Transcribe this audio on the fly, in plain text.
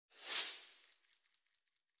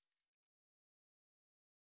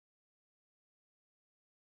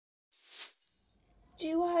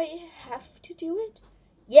Do I have to do it?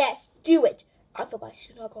 Yes, do it. Otherwise,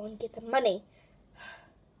 you're not going to get the money.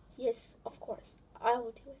 Yes, of course. I will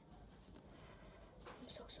do it. I'm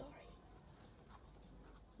so sorry.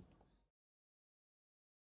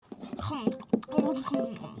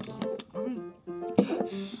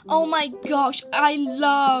 Oh my gosh, I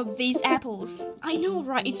love these apples. I know,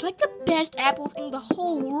 right? It's like the best apples in the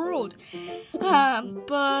whole world.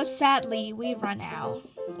 But sadly, we run out.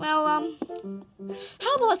 Well,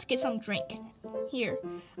 how about let's get some drink? Here,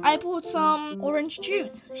 I bought some orange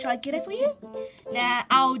juice. Should I get it for you? Nah,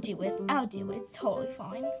 I'll do it. It's totally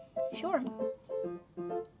fine. Sure.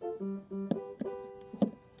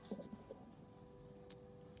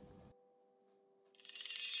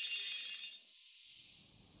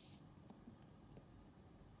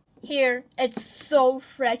 Here, it's so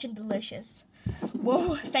fresh and delicious.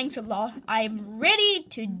 Whoa, thanks a lot. I'm ready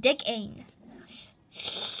to dig in.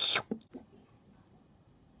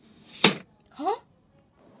 Huh?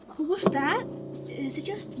 Who was that? Is it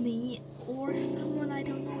just me or someone I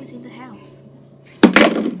don't know is in the house?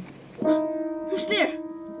 Who's there?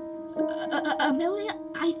 Amelia?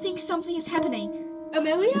 I think something is happening.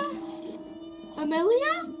 Amelia?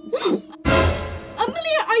 Amelia?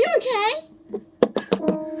 Amelia, are you okay?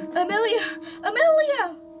 Amelia!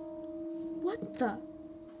 Amelia! What the?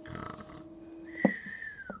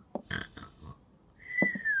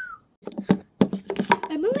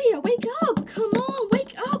 Amelia, wake up! Come on,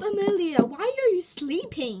 wake up, Amelia! Why are you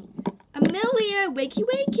sleeping? Amelia, wakey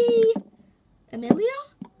wakey! Amelia?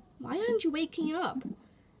 Why aren't you waking up?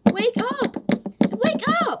 Wake up! Wake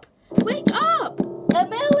up! Wake up!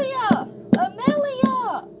 Amelia!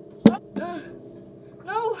 Amelia!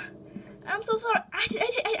 No, I'm so sorry.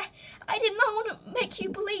 I did not want to make you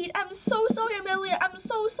bleed. I'm so sorry, Amelia. I'm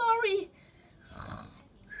so sorry.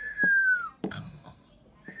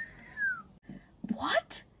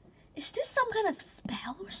 What? Is this some kind of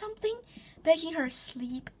spell or something? Making her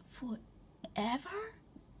sleep forever?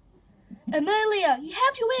 Amelia, you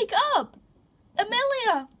have to wake up!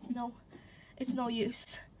 Amelia! No, it's no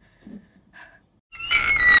use.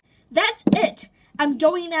 That's it! I'm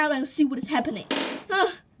going out and see what is happening.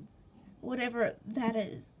 Whatever that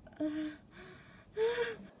is.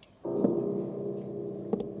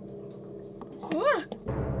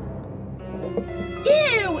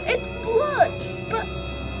 Ew! It's blood! But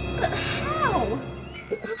how?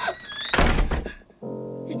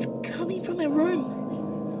 It's coming from my room.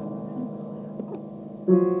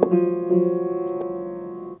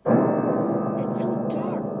 It's so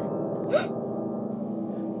dark.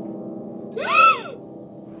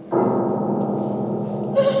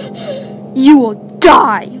 You will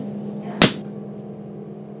die!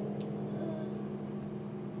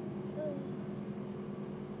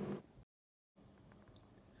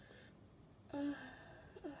 Oh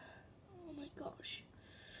my gosh.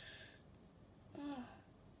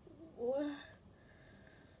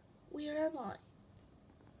 Where am I?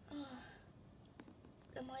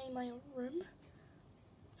 Am I in my room?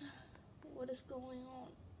 What is going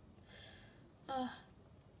on?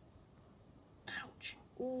 Ouch.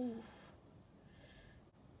 Ooh.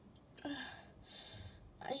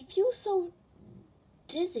 I feel so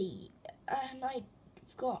dizzy, and I've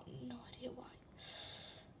got no idea why.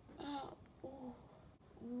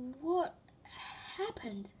 What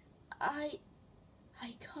happened? I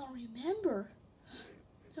can't remember.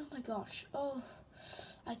 Oh my gosh. Oh,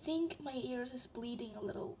 I think my ears is bleeding a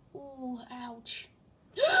little. Ooh, ouch.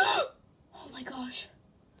 Oh my gosh.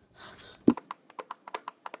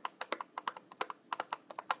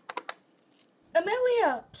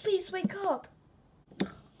 Amelia, please wake up.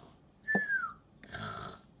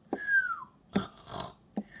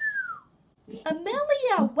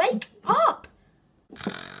 Amelia, wake up!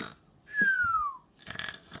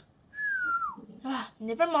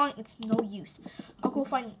 Never mind, it's no use. I'll go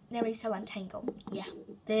find Nericel and Tango. Yeah,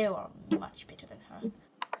 they are much better than her.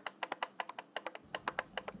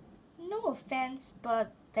 No offense,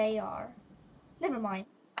 but they are. Never mind.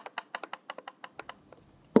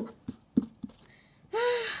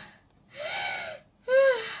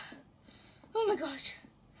 Oh my gosh.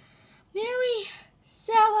 Mary,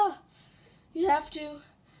 Sala, you have to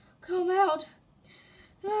come out.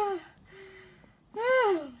 Oh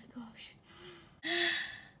my gosh.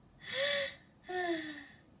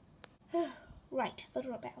 Right, the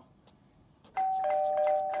doorbell.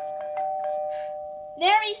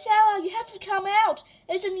 Mary, Sala, you have to come out.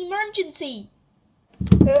 It's an emergency.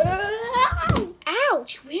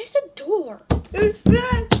 Ouch, where's the door?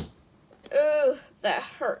 That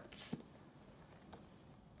hurts.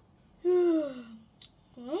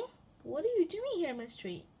 Huh? What are you doing here,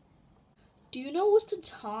 Mystery? Do you know what's the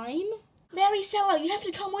time? Maricela, you have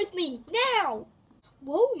to come with me, now!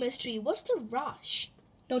 Whoa, Mystery, what's the rush?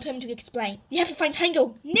 No time to explain. You have to find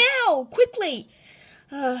Tango, now! Quickly!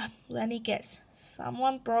 Let me guess.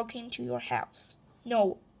 Someone broke into your house.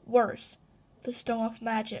 No, worse. The Stone of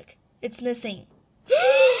Magic. It's missing.